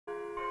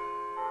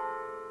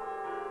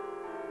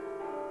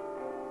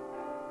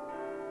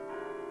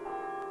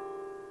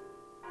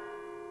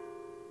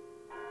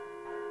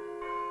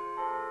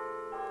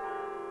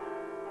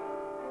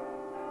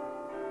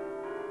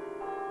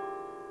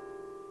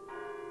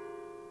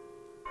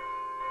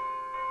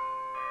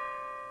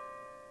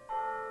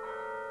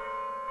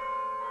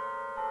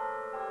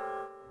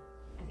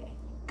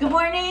Good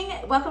morning.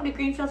 Welcome to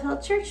Greenfield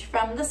Hill Church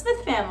from the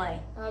Smith family.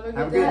 Have a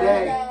good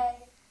day.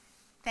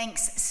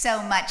 Thanks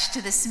so much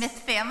to the Smith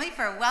family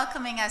for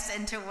welcoming us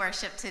into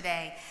worship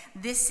today.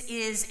 This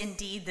is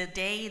indeed the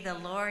day the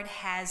Lord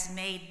has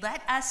made.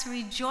 Let us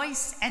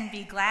rejoice and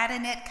be glad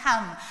in it.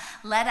 Come,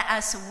 let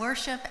us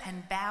worship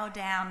and bow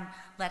down.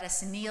 Let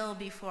us kneel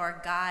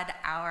before God,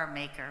 our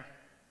Maker.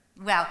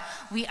 Well,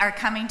 we are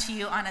coming to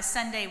you on a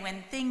Sunday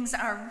when things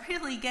are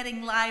really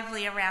getting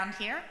lively around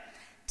here.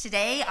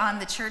 Today on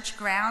the church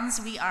grounds,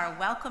 we are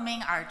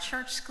welcoming our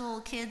church school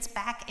kids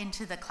back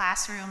into the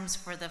classrooms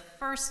for the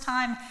first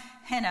time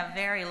in a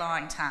very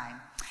long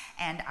time.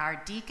 And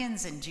our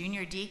deacons and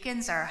junior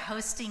deacons are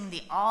hosting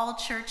the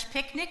all-church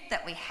picnic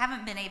that we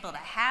haven't been able to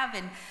have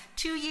in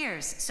 2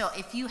 years. So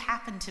if you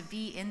happen to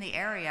be in the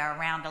area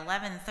around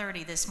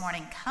 11:30 this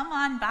morning, come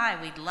on by.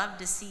 We'd love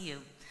to see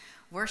you.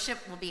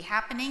 Worship will be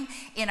happening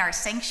in our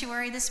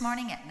sanctuary this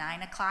morning at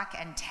 9 o'clock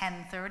and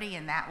 10:30,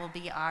 and that will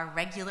be our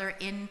regular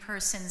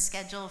in-person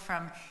schedule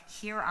from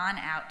here on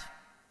out.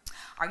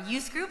 Our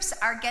youth groups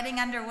are getting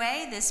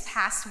underway. This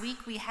past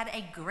week, we had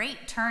a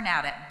great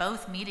turnout at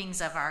both meetings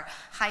of our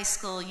high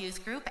school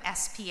youth group,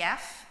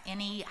 SPF.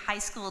 Any high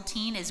school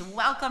teen is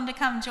welcome to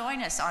come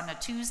join us on a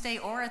Tuesday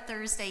or a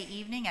Thursday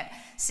evening at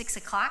 6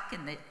 o'clock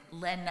in the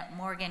Len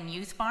Morgan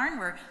Youth Barn.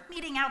 We're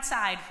meeting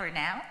outside for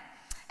now.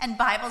 And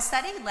Bible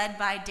study, led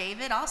by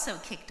David, also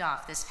kicked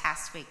off this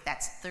past week.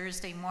 That's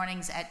Thursday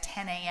mornings at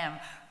 10 a.m.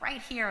 right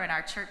here in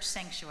our church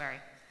sanctuary.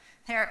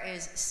 There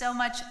is so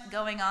much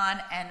going on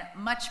and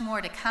much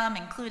more to come,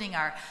 including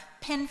our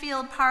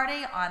Penfield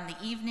party on the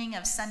evening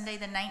of Sunday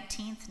the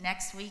 19th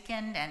next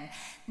weekend. And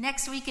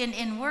next weekend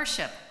in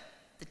worship,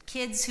 the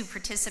kids who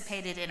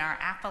participated in our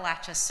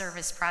Appalachia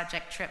Service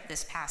Project trip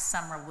this past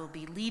summer will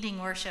be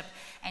leading worship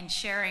and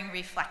sharing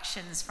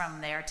reflections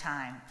from their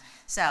time.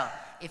 So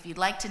if you'd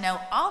like to know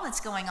all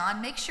that's going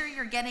on, make sure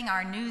you're getting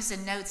our news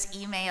and notes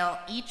email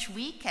each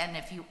week. And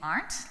if you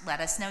aren't, let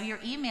us know your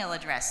email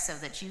address so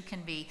that you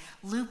can be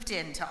looped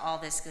into all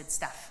this good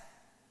stuff.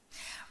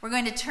 We're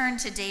going to turn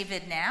to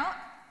David now,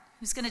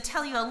 who's going to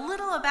tell you a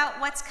little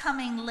about what's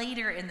coming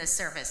later in the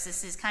service.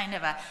 This is kind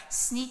of a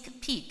sneak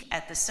peek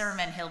at the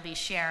sermon he'll be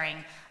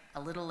sharing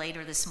a little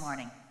later this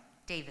morning.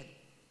 David.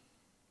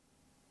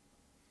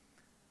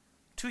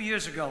 2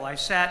 years ago, I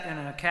sat in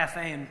a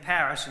cafe in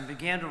Paris and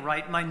began to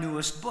write my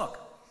newest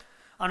book.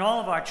 On all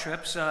of our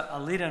trips,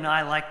 Alita and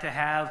I like to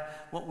have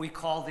what we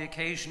call the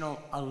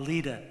occasional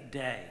Alita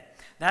Day.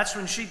 That's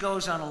when she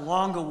goes on a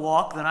longer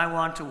walk than I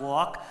want to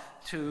walk,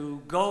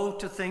 to go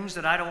to things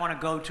that I don't want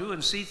to go to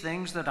and see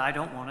things that I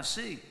don't want to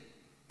see.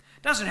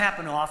 It doesn't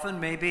happen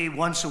often, maybe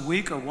once a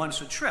week or once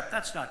a trip.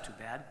 That's not too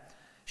bad.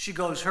 She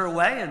goes her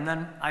way, and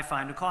then I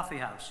find a coffee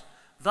house.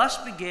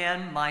 Thus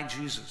began my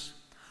Jesus.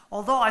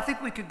 Although I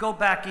think we could go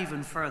back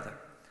even further.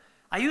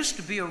 I used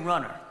to be a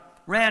runner,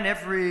 ran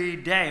every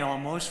day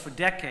almost for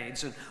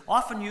decades, and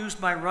often used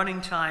my running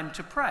time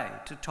to pray,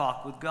 to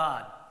talk with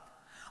God.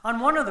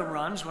 On one of the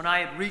runs, when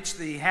I had reached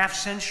the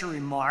half-century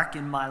mark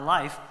in my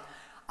life,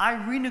 I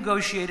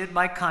renegotiated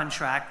my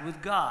contract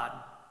with God.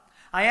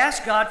 I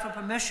asked God for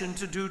permission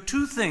to do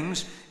 2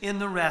 things in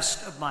the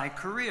rest of my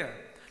career.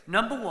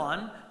 Number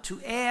 1, to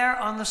err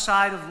on the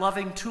side of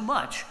loving too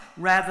much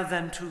rather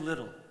than too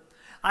little.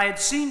 I had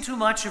seen too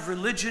much of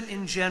religion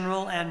in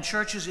general and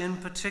churches in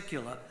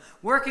particular,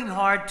 working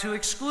hard to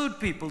exclude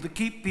people, to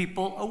keep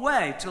people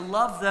away, to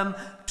love them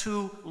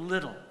too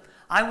little.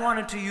 I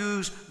wanted to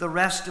use the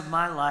rest of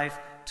my life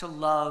to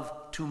love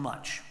too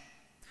much.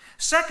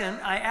 Second,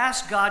 I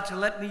asked God to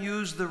let me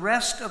use the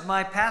rest of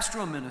my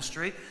pastoral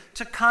ministry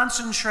to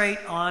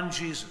concentrate on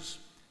Jesus.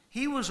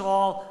 He was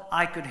all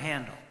I could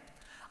handle.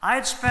 I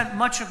had spent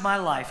much of my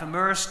life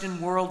immersed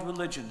in world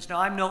religions. Now,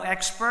 I'm no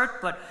expert,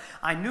 but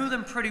I knew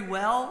them pretty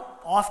well,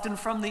 often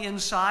from the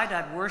inside.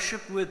 I'd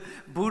worshiped with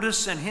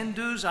Buddhists and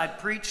Hindus. I'd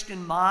preached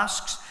in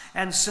mosques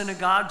and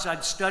synagogues.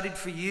 I'd studied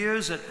for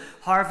years at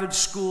Harvard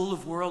School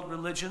of World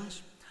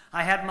Religions.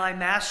 I had my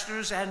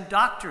master's and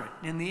doctorate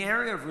in the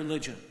area of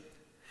religion.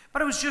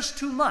 But it was just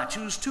too much.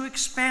 It was too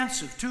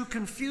expansive, too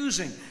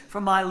confusing for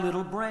my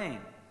little brain.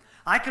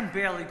 I can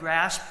barely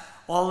grasp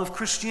all of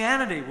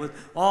Christianity with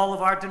all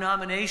of our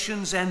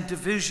denominations and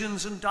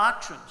divisions and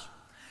doctrines.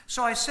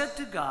 So I said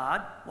to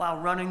God, while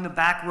running the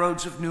back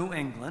roads of New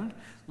England,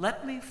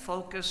 let me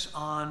focus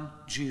on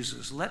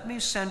Jesus. Let me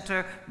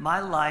center my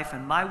life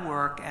and my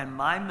work and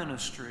my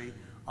ministry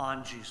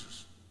on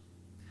Jesus.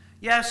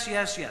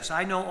 Yes.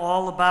 I know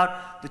all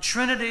about the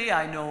Trinity.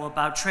 I know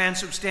about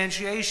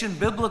transubstantiation,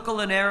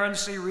 biblical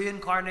inerrancy,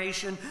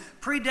 reincarnation,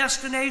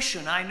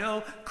 predestination. I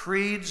know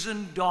creeds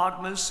and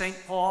dogmas, St.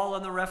 Paul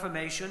and the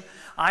Reformation.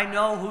 I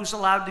know who's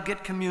allowed to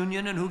get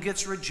communion and who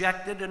gets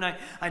rejected. And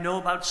I know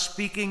about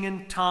speaking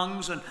in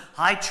tongues and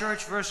high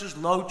church versus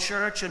low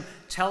church and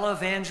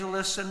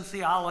televangelists and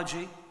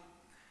theology.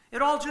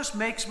 It all just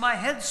makes my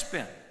head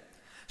spin.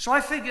 So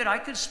I figured I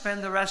could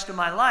spend the rest of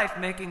my life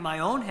making my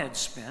own head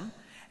spin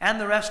and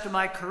the rest of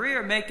my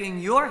career making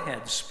your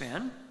head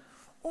spin,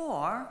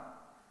 or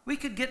we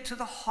could get to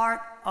the heart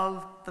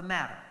of the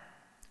matter,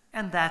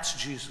 and that's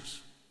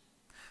Jesus.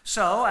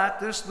 So at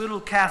this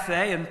little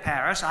cafe in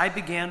Paris, I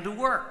began to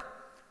work.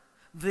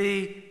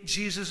 The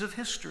Jesus of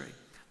history,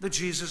 the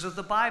Jesus of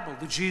the Bible,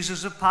 the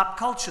Jesus of pop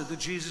culture, the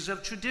Jesus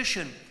of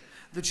tradition,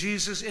 the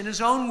Jesus in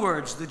his own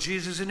words, the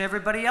Jesus in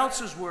everybody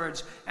else's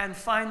words, and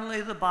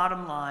finally, the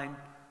bottom line,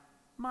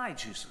 my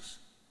Jesus.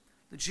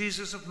 The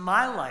Jesus of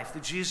my life, the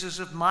Jesus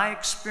of my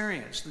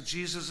experience, the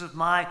Jesus of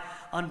my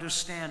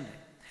understanding.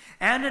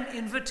 And an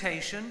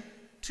invitation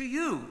to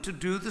you to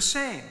do the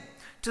same,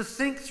 to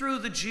think through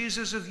the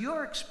Jesus of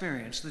your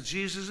experience, the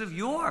Jesus of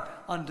your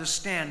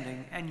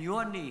understanding and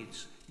your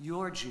needs,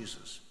 your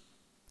Jesus.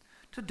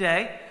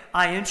 Today,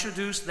 I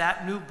introduce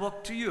that new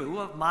book to you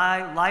of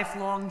my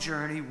lifelong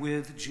journey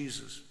with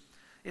Jesus.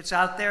 It's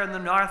out there in the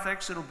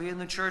narthex. It'll be in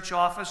the church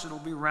office. It'll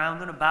be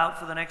round and about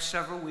for the next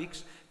several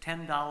weeks,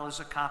 $10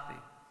 a copy.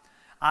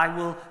 I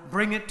will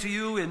bring it to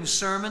you in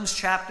sermons,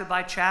 chapter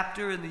by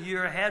chapter. In the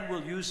year ahead,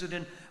 we'll use it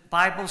in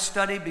Bible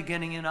study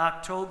beginning in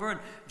October, and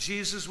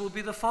Jesus will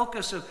be the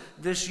focus of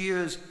this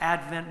year's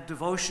Advent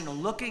devotional,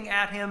 looking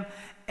at him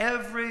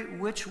every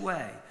which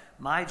way,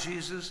 my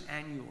Jesus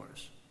and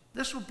yours.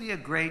 This will be a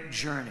great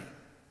journey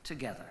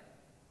together.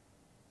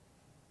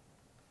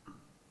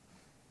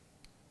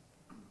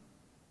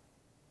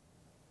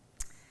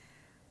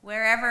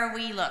 Wherever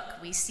we look,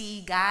 we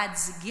see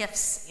God's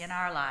gifts in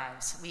our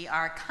lives. We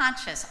are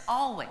conscious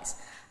always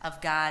of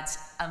God's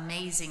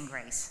amazing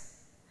grace.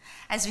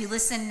 As we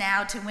listen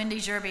now to Wendy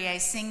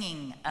Gerbier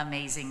singing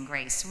Amazing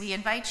Grace, we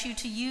invite you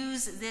to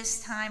use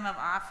this time of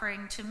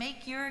offering to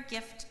make your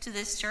gift to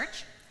this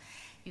church.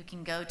 You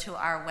can go to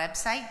our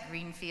website,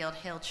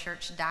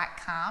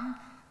 greenfieldhillchurch.com.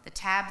 The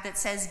tab that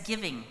says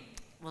Giving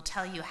will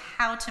tell you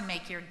how to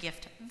make your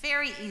gift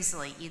very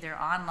easily, either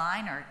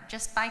online or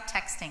just by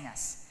texting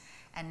us.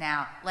 And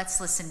now,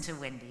 let's listen to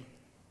Wendy.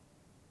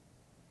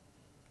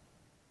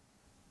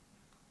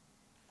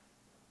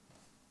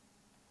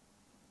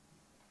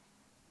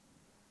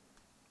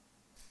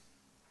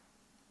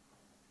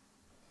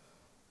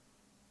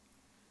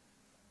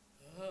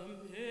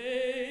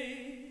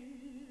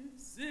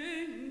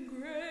 Amazing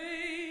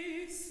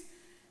grace,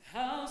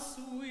 how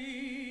sweet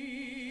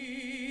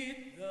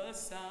the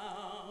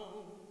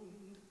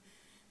sound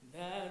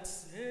that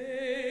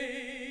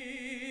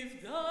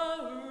saved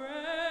a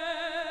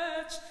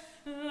wretch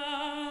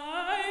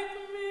like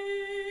me.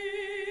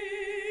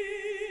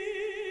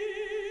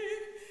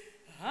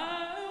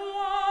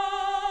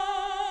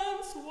 I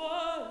once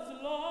was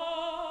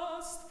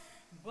lost,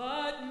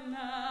 but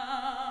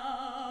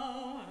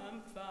now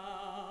am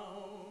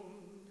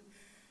found,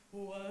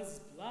 was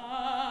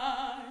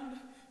blind,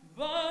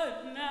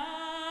 but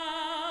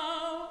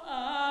now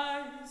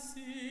I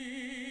see.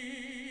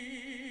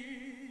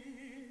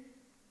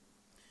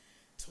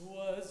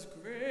 'Twas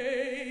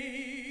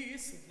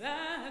grace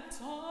that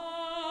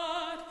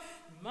taught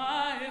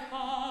my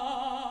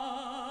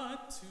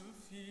heart to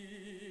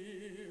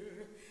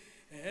fear,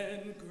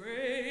 and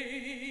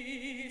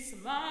grace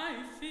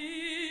my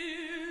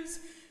fears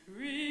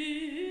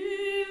relieved.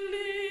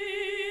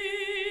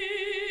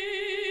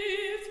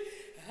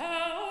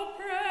 How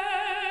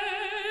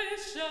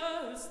precious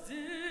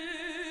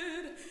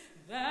did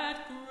that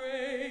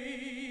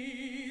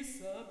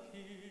grace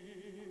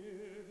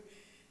appear,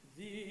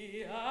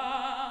 the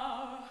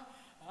hour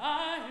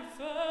I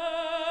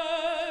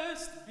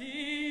first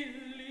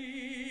believed.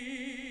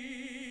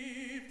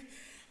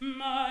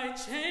 My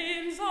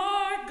chains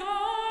are gone,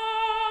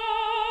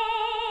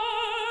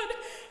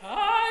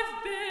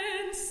 I've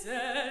been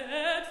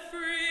set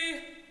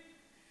free.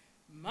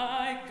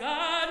 My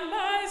God,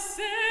 my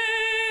Savior,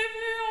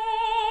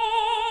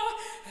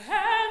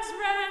 has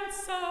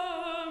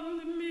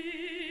ransomed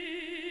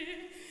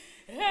me,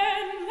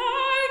 and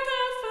like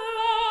a flood,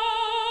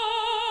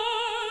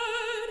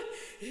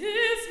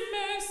 his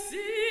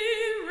mercy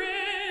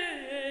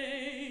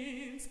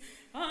reigns,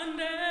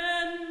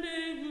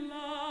 unending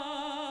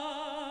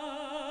love,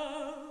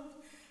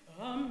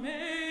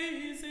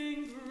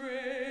 amazing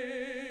grace.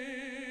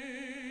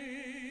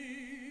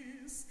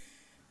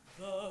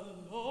 The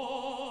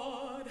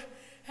Lord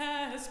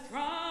has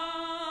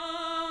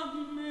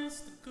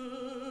promised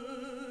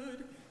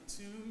good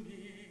to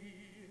me.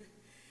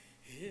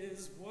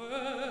 His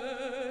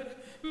word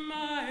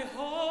my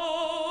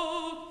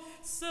hope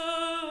secures.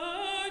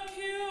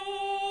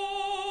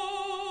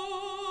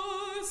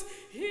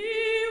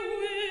 He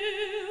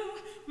will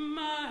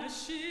my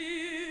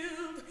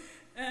shield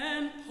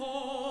and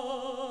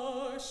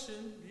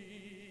portion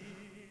be,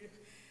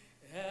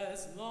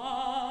 as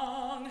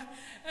long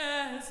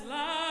as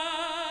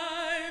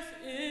life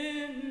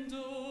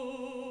endures.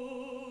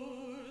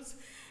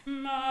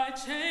 My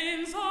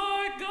chains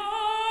are gone,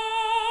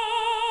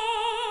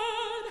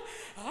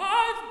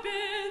 I've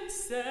been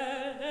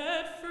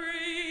set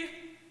free.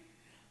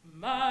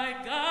 My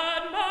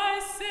God, my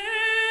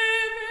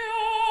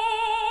Savior,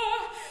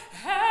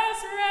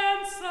 has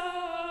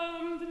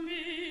ransomed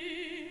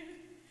me,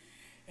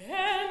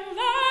 and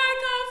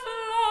like a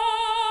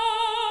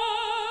flood,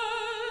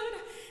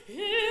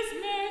 his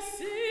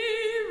mercy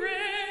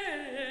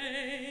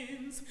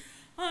reigns,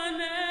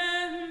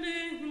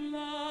 unending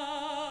love.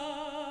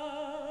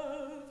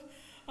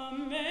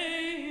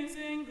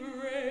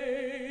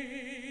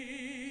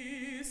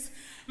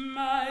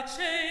 My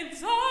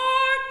chains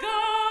are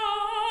gone,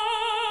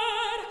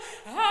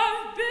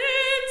 I've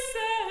been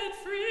set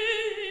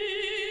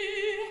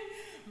free.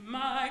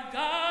 My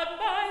God,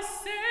 my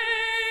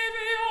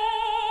Savior,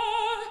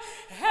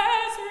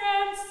 has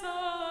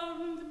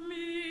ransomed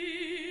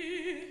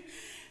me.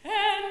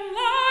 And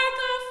like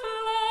a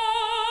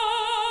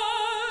flood,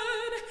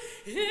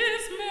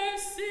 His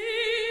mercy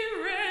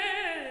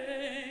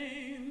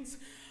reigns,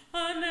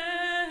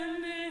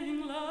 unending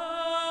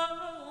love,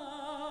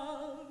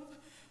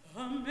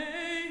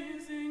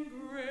 amazing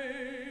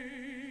grace,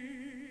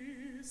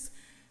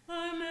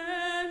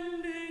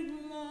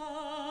 unending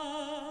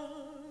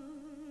love,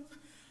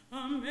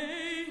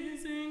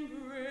 amazing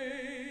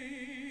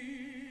grace,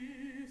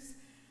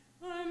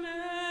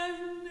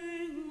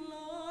 unending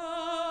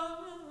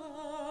love,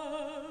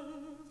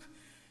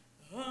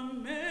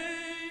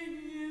 amazing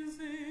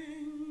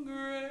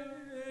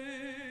grace.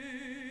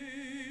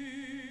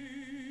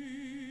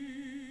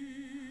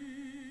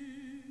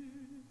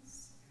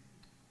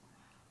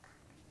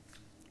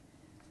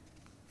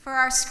 For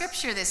our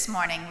scripture this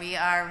morning, we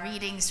are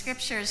reading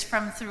scriptures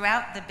from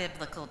throughout the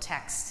biblical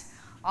text,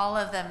 all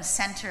of them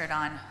centered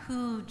on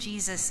who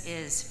Jesus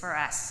is for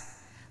us.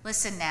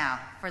 Listen now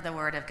for the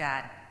word of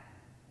God.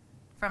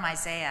 From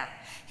Isaiah,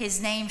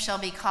 His name shall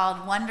be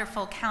called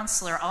Wonderful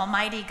Counselor,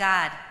 Almighty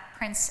God,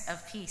 Prince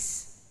of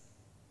Peace.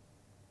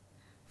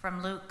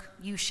 From Luke,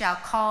 you shall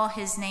call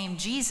His name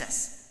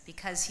Jesus,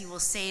 because He will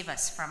save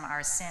us from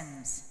our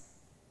sins.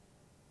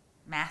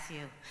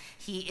 Matthew,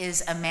 He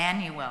is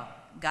Emmanuel,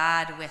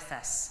 God with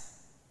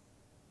us.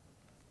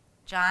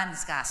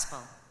 John's Gospel,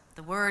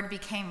 the Word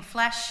became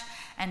flesh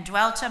and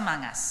dwelt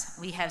among us.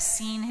 We have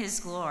seen His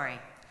glory,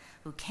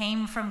 who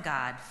came from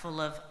God, full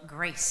of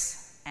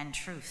grace and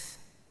truth.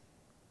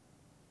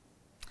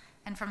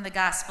 And from the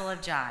Gospel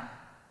of John,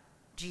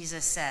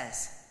 Jesus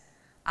says,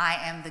 I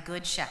am the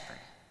good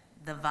shepherd,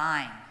 the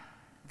vine,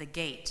 the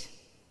gate.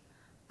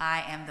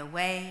 I am the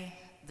way,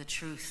 the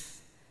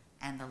truth,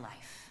 and the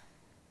life.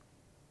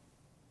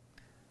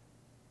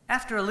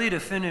 After Alida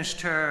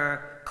finished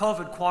her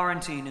COVID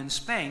quarantine in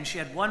Spain, she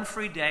had one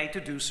free day to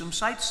do some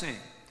sightseeing.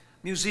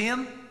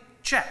 Museum?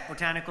 Check.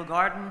 Botanical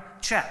garden?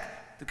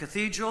 Check. The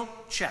cathedral?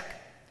 Check.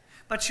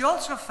 But she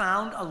also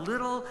found a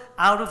little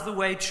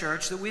out-of-the-way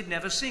church that we'd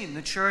never seen,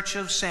 the Church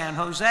of San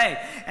Jose.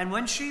 And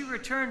when she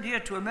returned here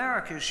to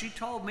America, she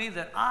told me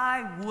that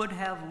I would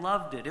have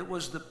loved it. It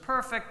was the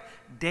perfect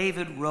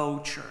David Rowe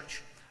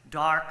church.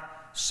 Dark,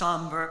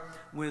 somber,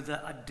 with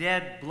a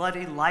dead,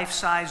 bloody,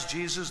 life-size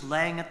Jesus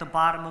laying at the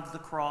bottom of the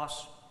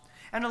cross.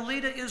 And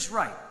Alida is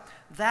right.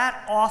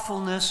 That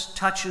awfulness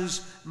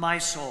touches my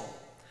soul.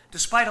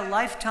 Despite a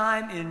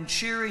lifetime in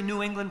cheery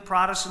New England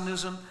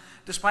Protestantism,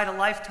 despite a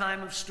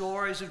lifetime of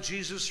stories of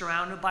Jesus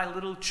surrounded by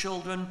little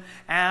children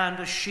and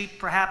a sheep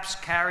perhaps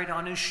carried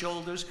on his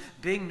shoulders,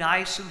 being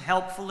nice and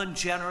helpful and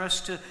generous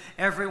to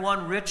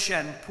everyone, rich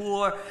and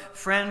poor,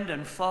 friend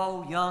and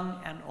foe, young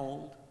and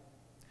old.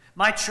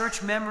 My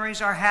church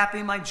memories are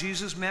happy, my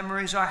Jesus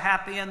memories are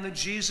happy, and the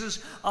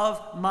Jesus of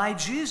my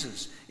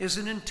Jesus is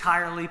an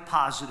entirely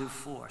positive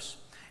force.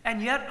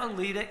 And yet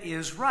Alida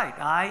is right.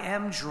 I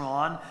am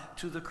drawn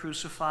to the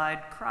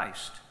crucified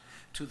Christ,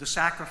 to the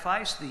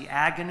sacrifice, the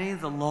agony,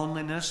 the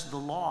loneliness, the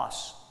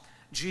loss.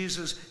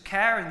 Jesus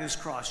carrying his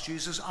cross,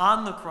 Jesus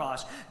on the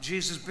cross,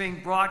 Jesus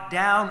being brought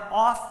down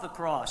off the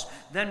cross,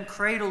 then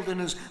cradled in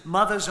his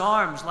mother's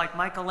arms like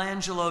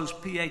Michelangelo's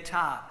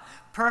Pietà,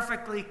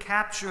 perfectly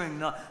capturing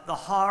the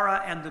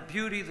horror and the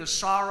beauty, the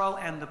sorrow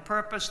and the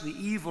purpose, the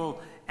evil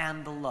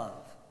and the love.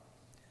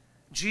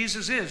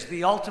 Jesus is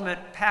the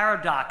ultimate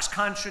paradox,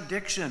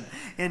 contradiction,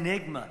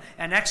 enigma,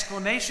 an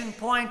exclamation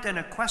point and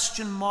a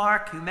question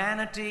mark,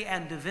 humanity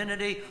and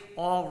divinity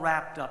all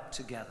wrapped up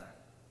together.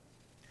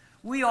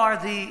 We are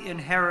the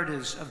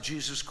inheritors of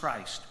Jesus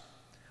Christ.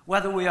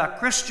 Whether we are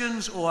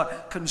Christians or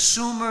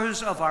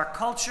consumers of our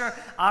culture,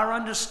 our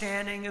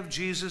understanding of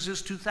Jesus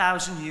is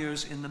 2,000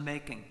 years in the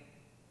making.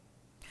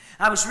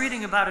 I was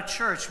reading about a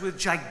church with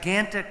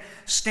gigantic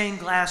stained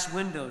glass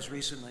windows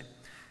recently,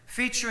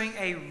 featuring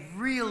a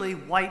really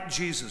white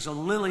Jesus, a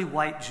lily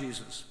white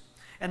Jesus.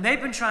 And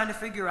they've been trying to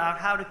figure out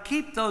how to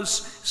keep those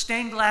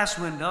stained glass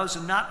windows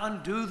and not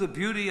undo the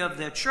beauty of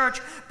their church,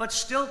 but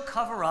still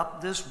cover up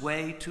this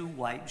way too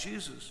white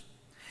Jesus.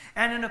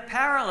 And in a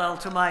parallel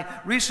to my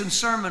recent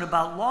sermon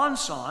about lawn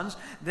songs,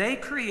 they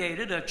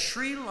created a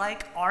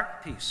tree-like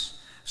art piece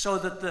so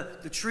that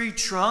the tree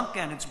trunk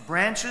and its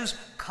branches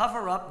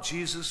cover up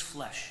Jesus'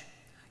 flesh.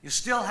 You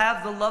still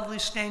have the lovely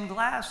stained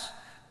glass,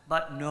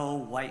 but no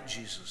white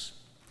Jesus.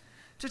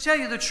 To tell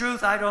you the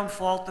truth, I don't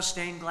fault the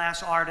stained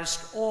glass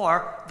artist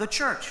or the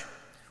church.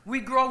 We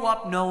grow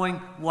up knowing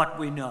what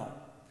we know.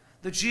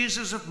 The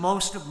Jesus of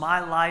most of my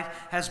life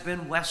has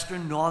been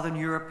Western, Northern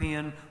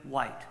European,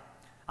 white.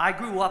 I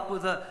grew up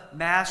with a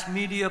mass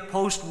media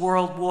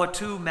post-World War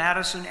II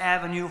Madison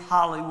Avenue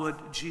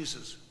Hollywood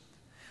Jesus.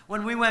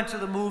 When we went to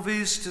the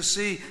movies to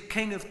see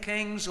King of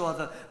Kings or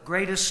The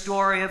Greatest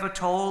Story Ever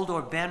Told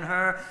or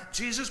Ben-Hur,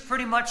 Jesus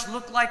pretty much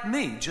looked like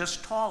me,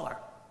 just taller.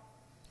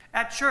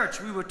 At church,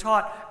 we were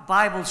taught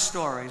Bible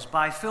stories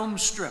by film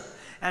strip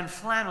and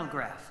flannel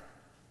graph.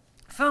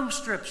 Film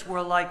strips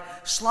were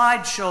like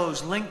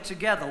slideshows linked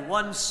together,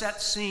 one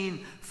set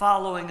scene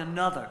following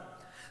another.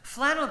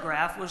 Flannel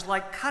graph was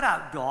like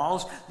cutout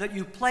dolls that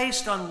you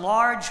placed on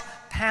large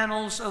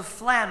panels of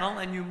flannel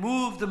and you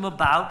moved them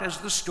about as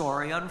the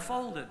story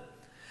unfolded.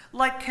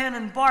 Like Ken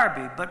and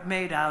Barbie, but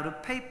made out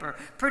of paper,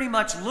 pretty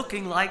much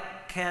looking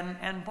like Ken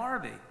and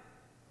Barbie.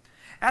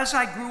 As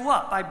I grew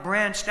up, I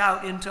branched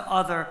out into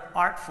other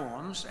art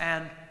forms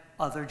and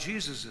other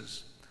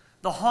Jesuses.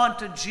 The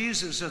haunted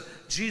Jesus of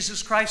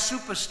Jesus Christ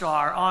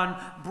Superstar on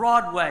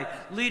Broadway,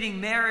 leading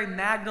Mary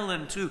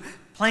Magdalene to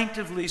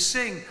plaintively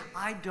sing,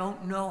 "I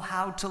don't know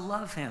how to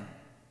love him."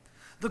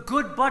 The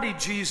good buddy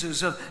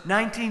Jesus of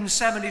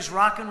 1970s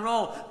rock and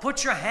roll,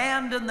 "Put your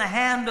hand in the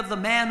hand of the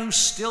man who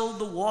stilled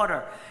the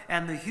water,"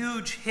 and the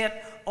huge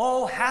hit,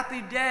 "Oh,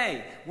 happy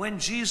day, when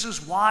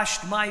Jesus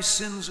washed my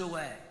sins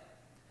away."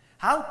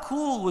 How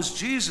cool was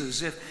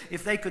Jesus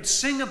if they could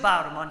sing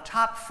about him on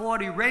Top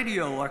 40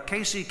 radio or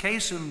Casey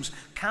Kasem's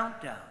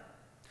Countdown?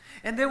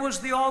 And there was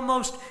the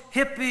almost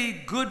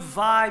hippie, good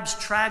vibes,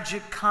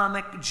 tragic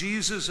comic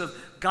Jesus of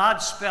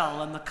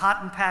Godspell and the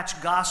Cotton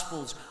Patch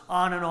Gospels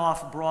on and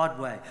off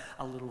Broadway.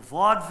 A little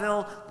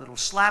vaudeville, little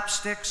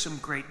slapstick, some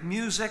great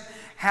music,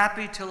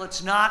 happy till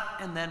it's not,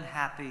 and then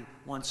happy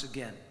once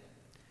again.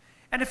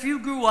 And if you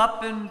grew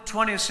up in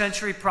 20th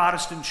century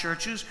Protestant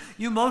churches,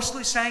 you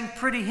mostly sang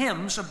pretty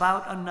hymns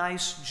about a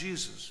nice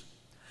Jesus.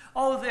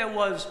 Oh, there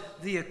was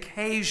the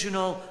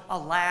occasional,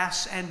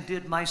 "Alas, and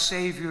did my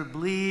Savior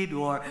bleed?"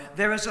 or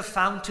 "There is a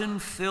fountain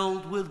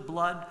filled with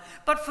blood."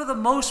 But for the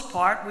most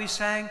part, we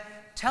sang,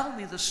 "Tell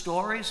me the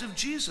stories of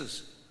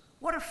Jesus."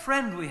 What a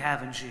friend we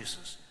have in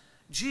Jesus.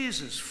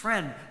 Jesus,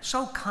 friend,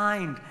 so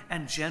kind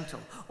and gentle.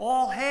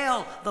 All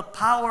hail the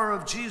power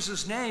of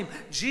Jesus' name.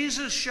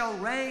 Jesus shall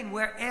reign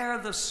where'er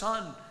the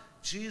sun.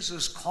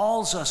 Jesus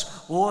calls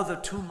us o'er the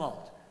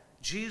tumult.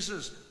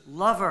 Jesus,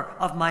 lover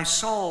of my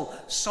soul,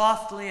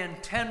 softly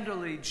and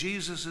tenderly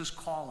Jesus is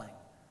calling.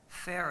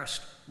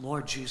 Fairest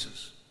Lord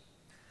Jesus.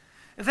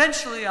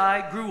 Eventually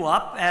I grew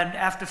up, and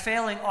after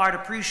failing Art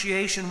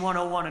Appreciation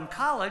 101 in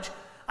college,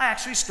 I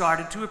actually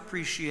started to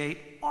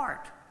appreciate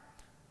art.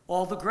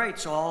 All the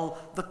greats, all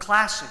the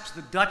classics,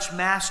 the Dutch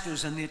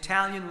masters and the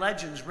Italian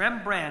legends,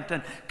 Rembrandt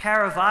and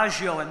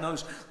Caravaggio, and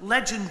those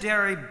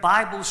legendary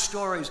Bible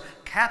stories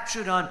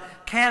captured on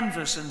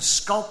canvas and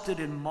sculpted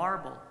in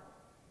marble.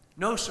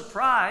 No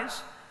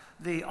surprise,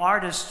 the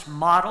artists'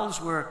 models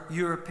were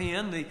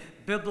European, the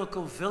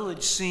biblical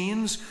village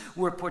scenes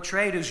were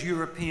portrayed as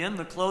European,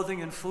 the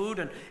clothing and food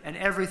and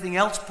everything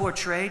else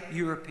portrayed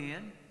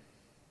European.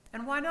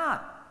 And why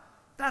not?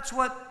 That's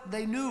what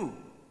they knew.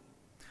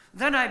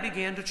 Then I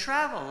began to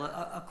travel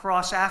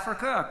across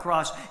Africa,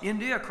 across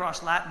India,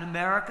 across Latin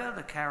America,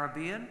 the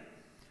Caribbean.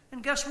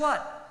 And guess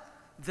what?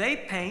 They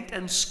paint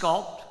and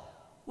sculpt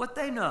what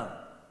they know.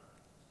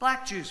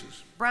 Black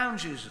Jesus, brown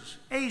Jesus,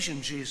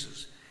 Asian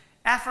Jesus,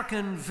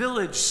 African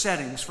village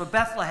settings for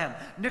Bethlehem,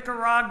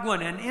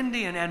 Nicaraguan and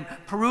Indian and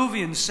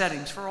Peruvian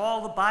settings for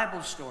all the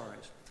Bible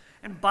stories,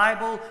 and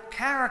Bible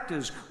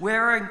characters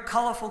wearing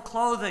colorful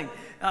clothing,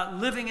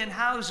 living in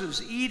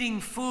houses,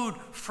 eating food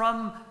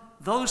from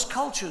those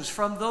cultures,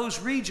 from those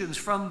regions,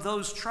 from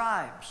those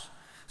tribes.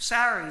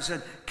 Saris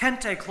and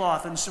kente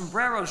cloth and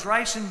sombreros,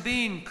 rice and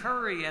bean,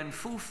 curry and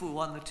fufu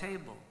on the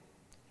table.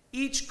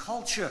 Each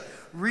culture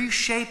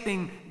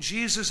reshaping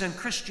Jesus and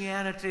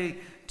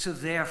Christianity to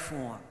their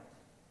form.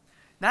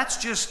 That's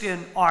just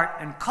in art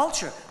and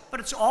culture, but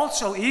it's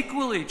also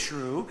equally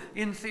true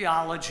in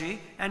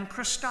theology and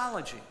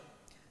Christology.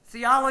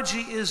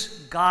 Theology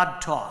is God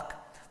talk,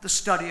 the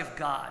study of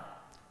God.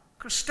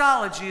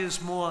 Christology is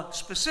more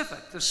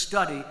specific, the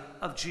study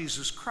of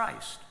Jesus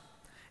Christ.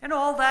 And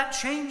all that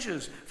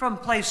changes from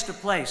place to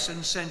place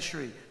and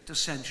century to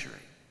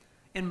century.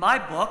 In my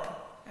book,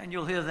 and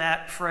you'll hear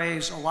that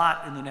phrase a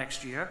lot in the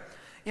next year,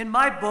 in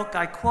my book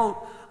I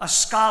quote a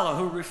scholar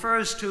who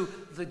refers to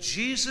the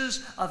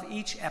Jesus of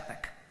each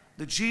epoch,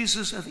 the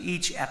Jesus of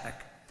each epoch.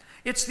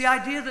 It's the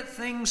idea that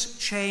things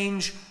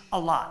change a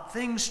lot.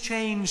 Things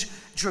change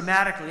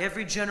dramatically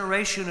every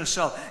generation or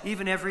so,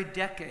 even every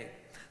decade.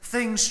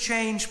 Things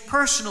change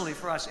personally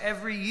for us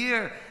every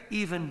year,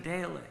 even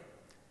daily.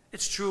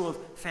 It's true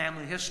of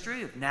family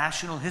history, of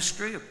national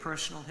history, of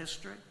personal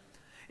history.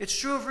 It's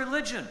true of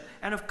religion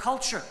and of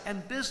culture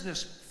and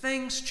business.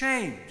 Things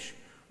change.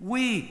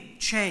 We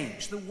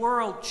change. The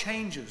world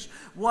changes.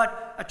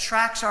 What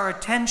attracts our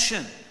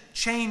attention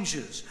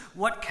changes.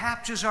 What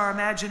captures our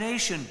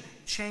imagination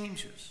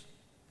changes.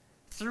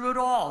 Through it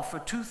all, for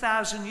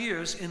 2,000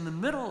 years, in the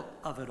middle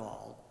of it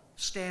all,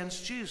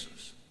 stands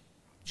Jesus.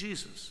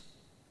 Jesus.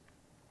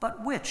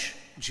 But which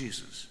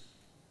Jesus?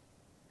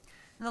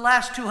 In the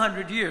last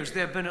 200 years,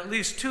 there have been at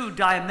least two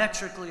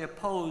diametrically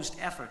opposed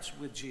efforts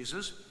with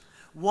Jesus.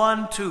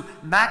 One to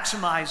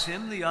maximize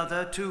him, the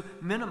other to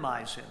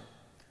minimize him.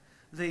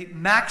 The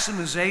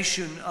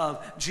maximization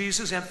of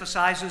Jesus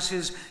emphasizes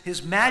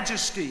his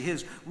majesty,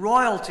 his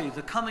royalty,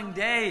 the coming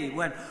day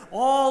when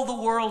all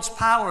the world's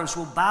powers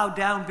will bow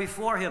down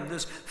before him,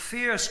 this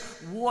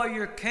fierce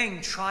warrior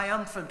king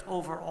triumphant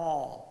over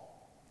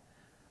all.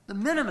 The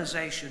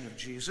minimization of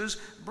Jesus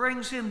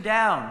brings him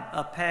down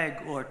a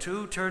peg or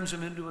two, turns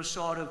him into a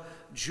sort of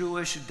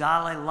Jewish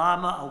Dalai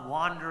Lama, a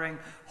wandering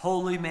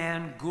holy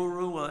man,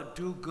 guru, a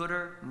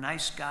do-gooder,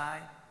 nice guy.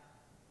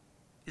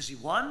 Is he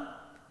one?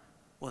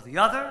 Or the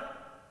other,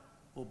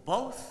 or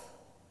both,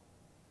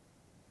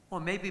 or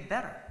maybe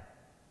better.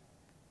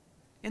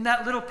 In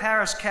that little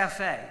Paris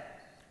cafe,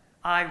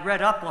 I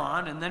read up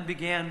on and then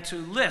began to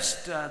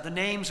list the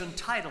names and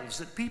titles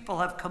that people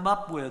have come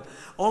up with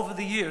over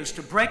the years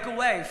to break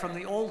away from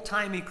the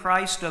old-timey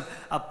Christ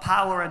of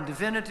power and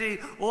divinity,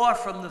 or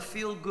from the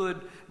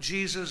feel-good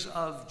Jesus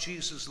of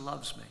Jesus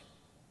loves me.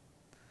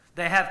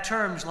 They have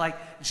terms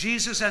like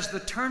Jesus as the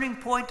turning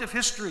point of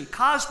history,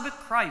 cosmic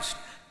Christ,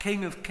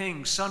 King of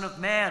Kings, Son of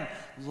Man,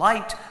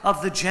 Light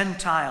of the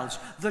Gentiles,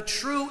 the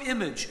true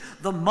image,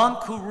 the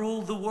monk who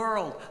ruled the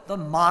world, the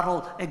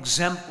model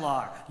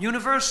exemplar,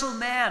 universal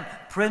man,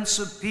 Prince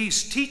of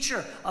Peace,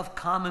 teacher of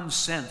common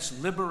sense,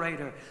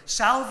 liberator,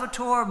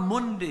 Salvator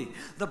Mundi,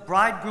 the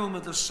bridegroom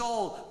of the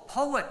soul,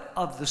 poet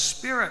of the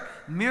spirit,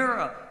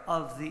 mirror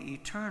of the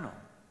eternal.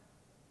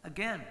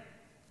 Again,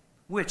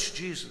 which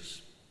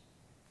Jesus?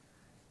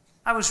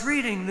 I was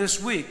reading this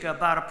week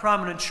about a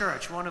prominent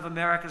church, one of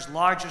America's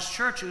largest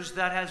churches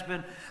that has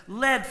been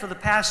led for the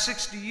past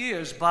 60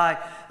 years by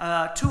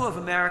two of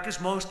America's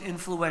most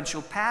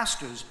influential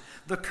pastors.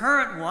 The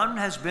current one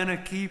has been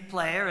a key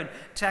player in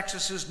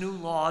Texas's new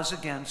laws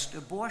against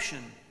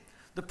abortion.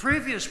 The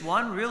previous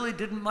one really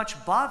didn't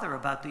much bother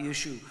about the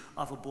issue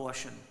of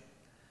abortion.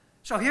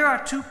 So here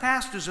are two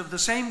pastors of the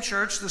same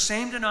church, the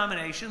same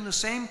denomination, the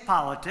same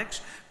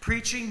politics,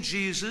 preaching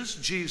Jesus,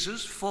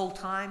 Jesus,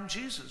 full-time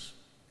Jesus.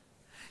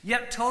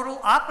 Yet total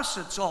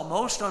opposites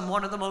almost on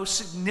one of the most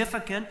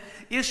significant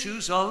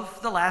issues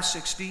of the last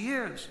 60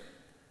 years.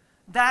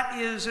 That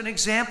is an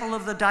example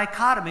of the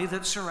dichotomy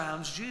that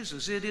surrounds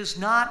Jesus. It is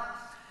not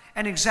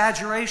an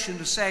exaggeration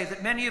to say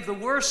that many of the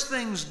worst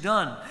things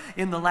done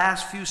in the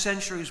last few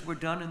centuries were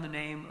done in the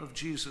name of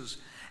Jesus,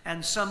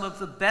 and some of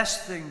the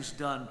best things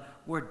done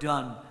were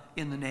done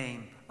in the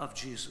name of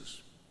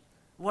Jesus.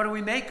 What do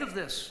we make of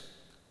this?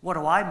 What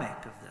do I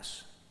make of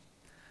this?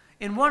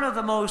 In one of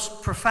the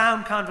most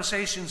profound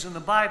conversations in the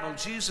Bible,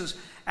 Jesus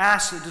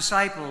asked the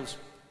disciples,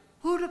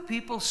 "Who do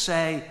people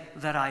say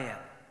that I am?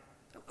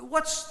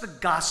 What's the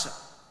gossip?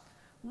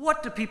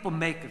 What do people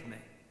make of me?"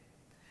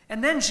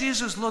 And then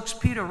Jesus looks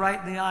Peter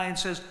right in the eye and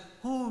says,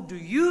 "Who do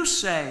you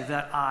say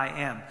that I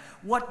am?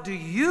 What do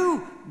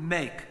you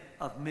make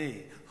of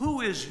me? Who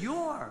is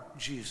your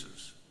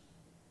Jesus?"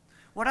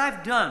 What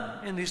I've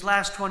done in these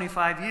last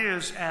 25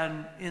 years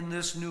and in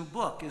this new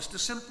book is to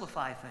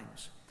simplify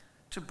things,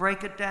 to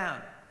break it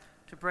down,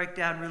 to break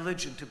down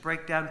religion, to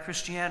break down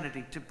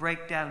Christianity, to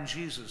break down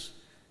Jesus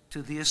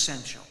to the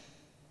essential.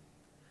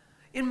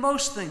 In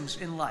most things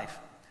in life,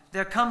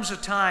 there comes a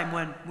time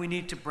when we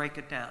need to break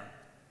it down.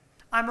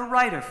 I'm a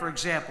writer, for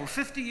example,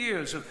 50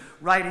 years of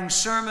writing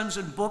sermons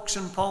and books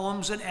and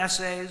poems and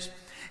essays,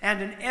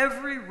 and in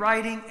every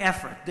writing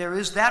effort, there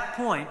is that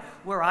point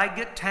where I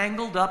get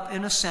tangled up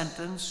in a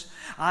sentence,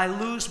 I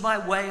lose my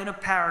way in a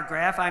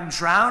paragraph, I'm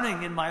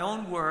drowning in my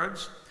own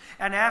words,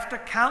 and after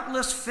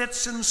countless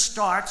fits and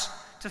starts,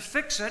 to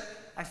fix it,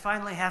 I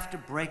finally have to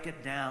break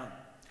it down.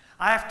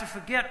 I have to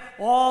forget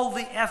all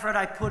the effort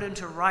I put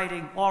into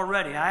writing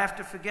already. I have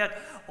to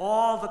forget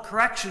all the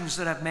corrections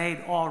that I've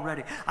made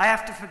already. I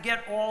have to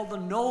forget all the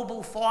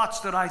noble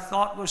thoughts that I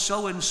thought were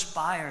so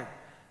inspired.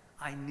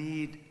 I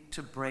need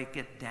to break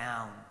it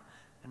down.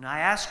 And I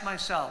ask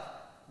myself,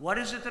 what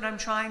is it that I'm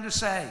trying to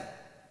say?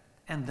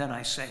 And then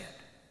I say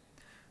it.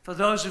 For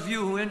those of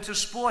you who are into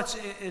sports,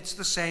 it's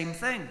the same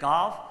thing.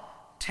 Golf,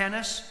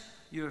 tennis,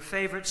 your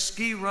favorite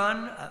ski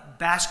run, a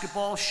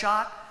basketball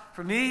shot.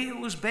 For me, it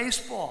was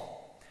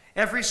baseball.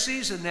 Every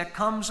season there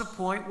comes a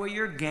point where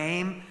your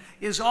game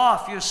is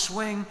off, your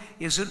swing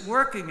isn't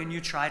working, and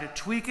you try to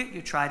tweak it,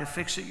 you try to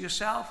fix it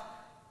yourself.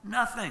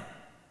 Nothing.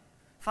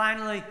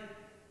 Finally,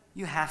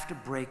 you have to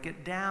break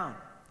it down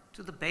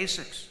to the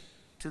basics,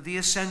 to the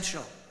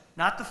essential.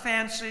 Not the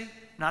fancy,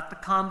 not the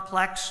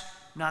complex,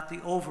 not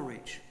the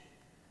overreach.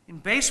 In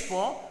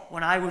baseball,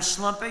 when I was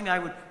slumping, I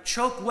would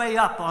choke way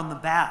up on the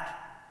bat,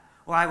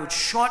 or I would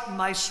shorten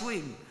my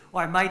swing,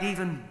 or I might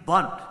even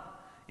bunt.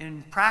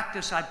 In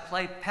practice, I'd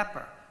play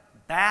pepper.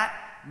 Bat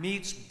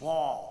meets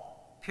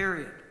ball,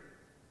 period.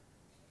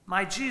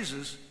 My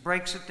Jesus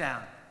breaks it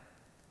down.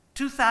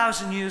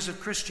 2,000 years of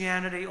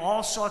Christianity,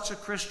 all sorts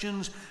of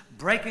Christians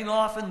breaking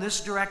off in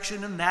this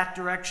direction and that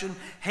direction,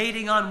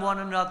 hating on one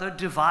another,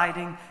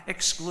 dividing,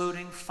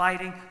 excluding,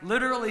 fighting,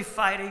 literally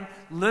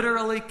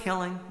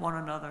killing one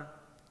another.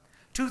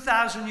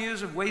 2,000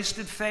 years of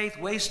wasted faith,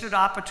 wasted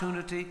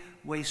opportunity,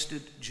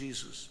 wasted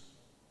Jesus.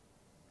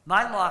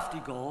 My lofty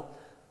goal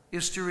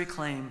is to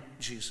reclaim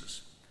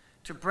Jesus,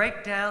 to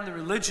break down the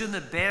religion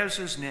that bears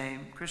his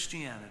name,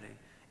 Christianity,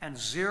 and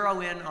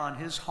zero in on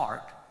his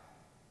heart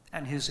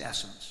and his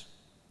essence.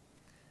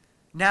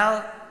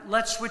 Now,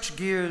 let's switch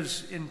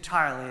gears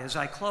entirely as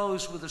I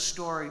close with a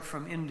story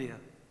from India.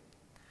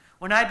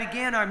 When I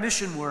began our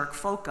mission work,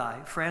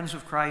 FOCI, Friends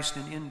of Christ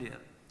in India,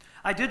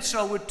 I did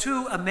so with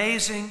two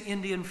amazing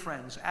Indian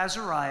friends,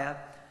 Azariah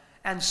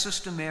and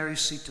Sister Mary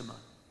Sitama.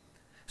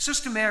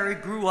 Sister Mary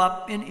grew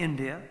up in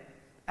India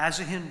as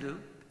a Hindu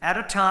at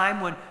a time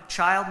when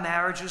child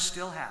marriages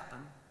still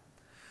happened.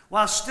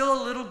 While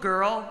still a little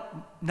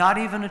girl, not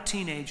even a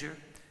teenager,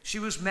 she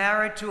was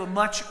married to a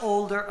much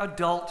older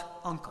adult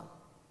uncle.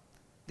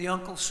 The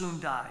uncle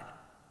soon died.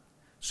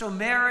 So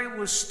Mary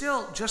was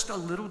still just a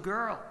little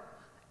girl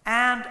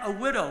and a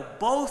widow,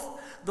 both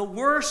the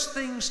worst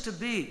things to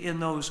be in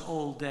those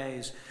old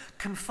days,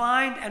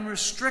 confined and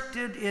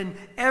restricted in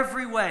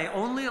every way,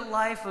 only a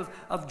life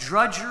of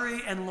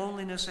drudgery and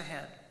loneliness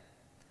ahead.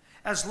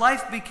 As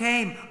life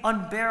became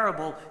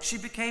unbearable, she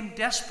became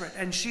desperate,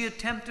 and she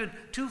attempted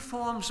two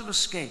forms of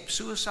escape,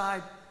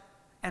 suicide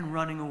and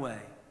running away.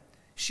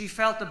 She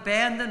felt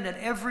abandoned at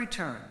every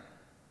turn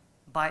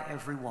by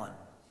everyone.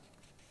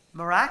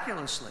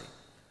 Miraculously,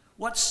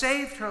 what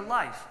saved her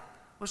life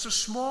was a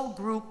small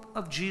group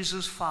of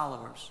Jesus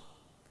followers.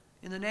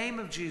 In the name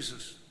of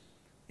Jesus,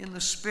 in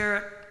the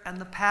spirit and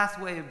the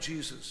pathway of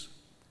Jesus,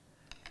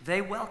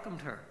 they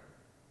welcomed her.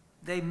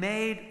 They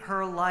made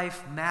her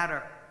life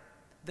matter.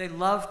 They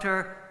loved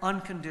her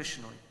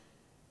unconditionally.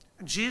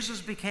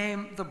 Jesus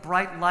became the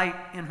bright light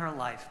in her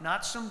life,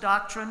 not some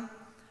doctrine,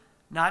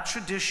 not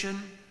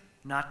tradition,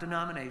 not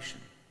denomination.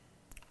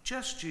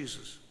 Just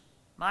Jesus.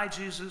 My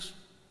Jesus,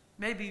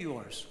 maybe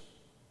yours.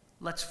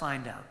 Let's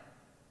find out.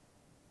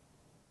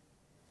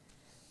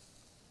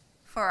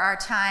 For our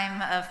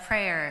time of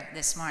prayer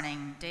this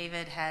morning,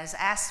 David has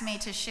asked me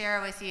to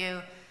share with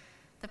you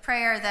the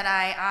prayer that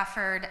I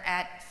offered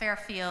at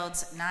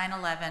Fairfield's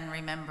 9/11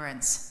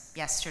 Remembrance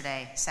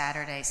yesterday,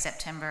 Saturday,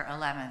 September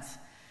 11th.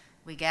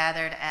 We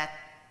gathered at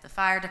the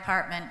fire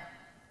department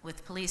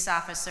with police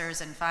officers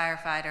and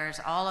firefighters,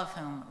 all of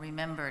whom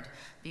remembered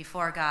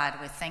before God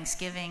with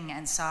thanksgiving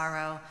and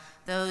sorrow,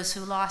 those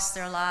who lost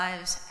their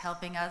lives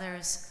helping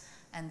others,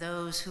 and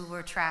those who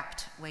were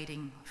trapped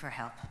waiting for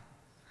help.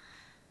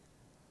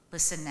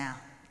 Listen now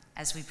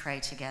as we pray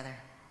together.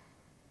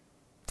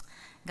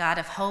 God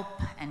of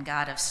hope and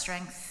God of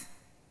strength,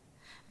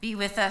 be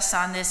with us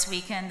on this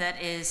weekend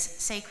that is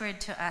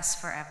sacred to us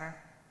forever.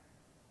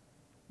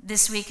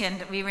 This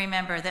weekend, we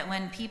remember that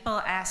when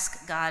people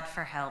ask God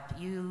for help,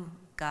 you,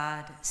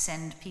 God,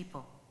 send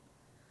people.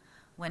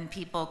 When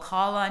people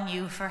call on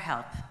you for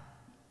help,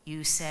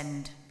 you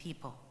send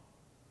people.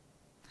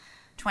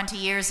 20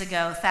 years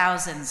ago,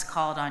 thousands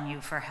called on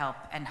you for help,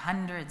 and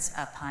hundreds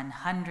upon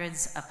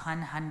hundreds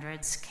upon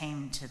hundreds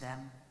came to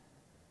them.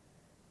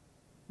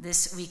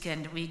 This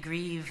weekend, we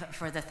grieve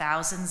for the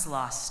thousands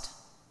lost,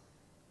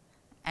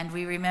 and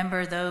we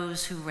remember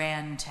those who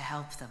ran to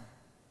help them.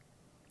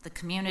 The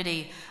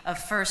community of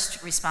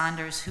first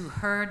responders who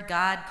heard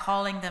God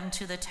calling them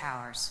to the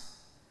towers,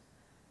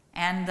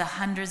 and the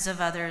hundreds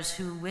of others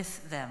who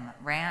with them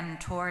ran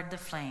toward the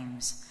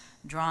flames,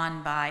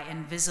 drawn by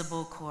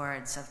invisible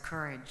cords of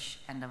courage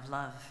and of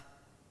love.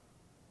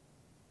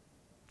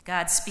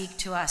 God, speak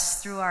to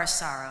us through our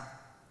sorrow.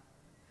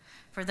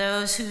 For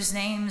those whose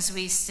names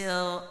we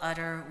still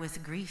utter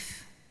with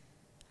grief,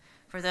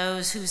 for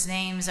those whose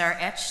names are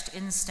etched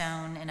in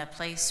stone in a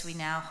place we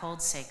now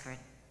hold sacred,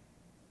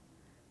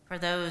 for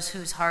those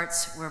whose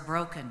hearts were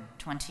broken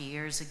 20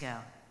 years ago,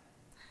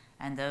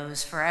 and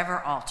those forever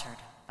altered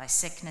by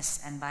sickness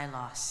and by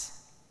loss.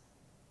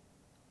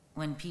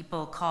 When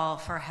people call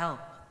for help,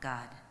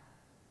 God,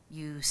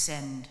 you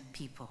send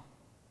people.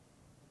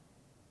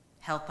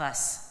 Help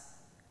us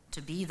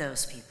to be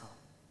those people.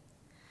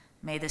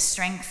 May the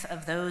strength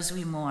of those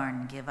we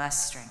mourn give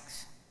us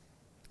strength.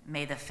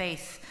 May the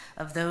faith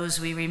of those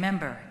we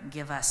remember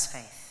give us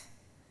faith.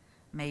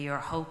 May your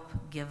hope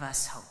give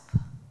us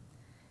hope.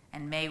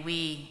 And may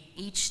we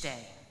each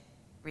day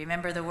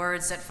remember the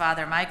words that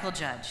Father Michael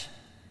Judge,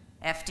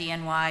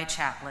 FDNY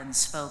chaplain,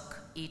 spoke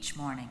each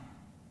morning.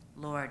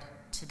 Lord,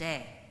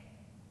 today,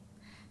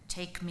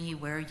 take me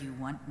where you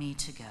want me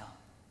to go.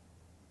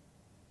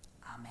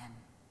 Amen.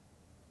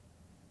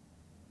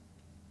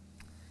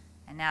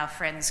 And now,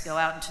 friends, go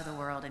out into the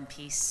world in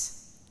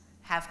peace.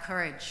 Have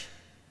courage.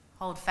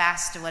 Hold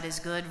fast to what is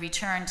good.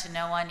 Return to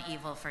no one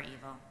evil for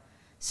evil.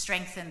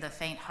 Strengthen the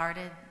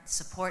faint-hearted.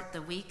 Support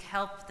the weak.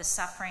 Help the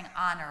suffering.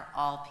 Honor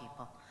all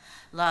people.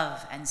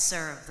 Love and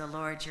serve the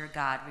Lord your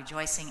God,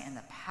 rejoicing in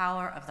the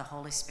power of the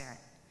Holy Spirit.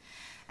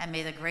 And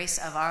may the grace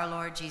of our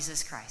Lord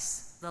Jesus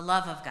Christ, the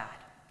love of God,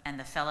 and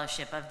the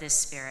fellowship of this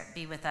Spirit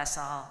be with us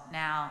all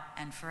now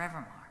and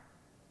forevermore.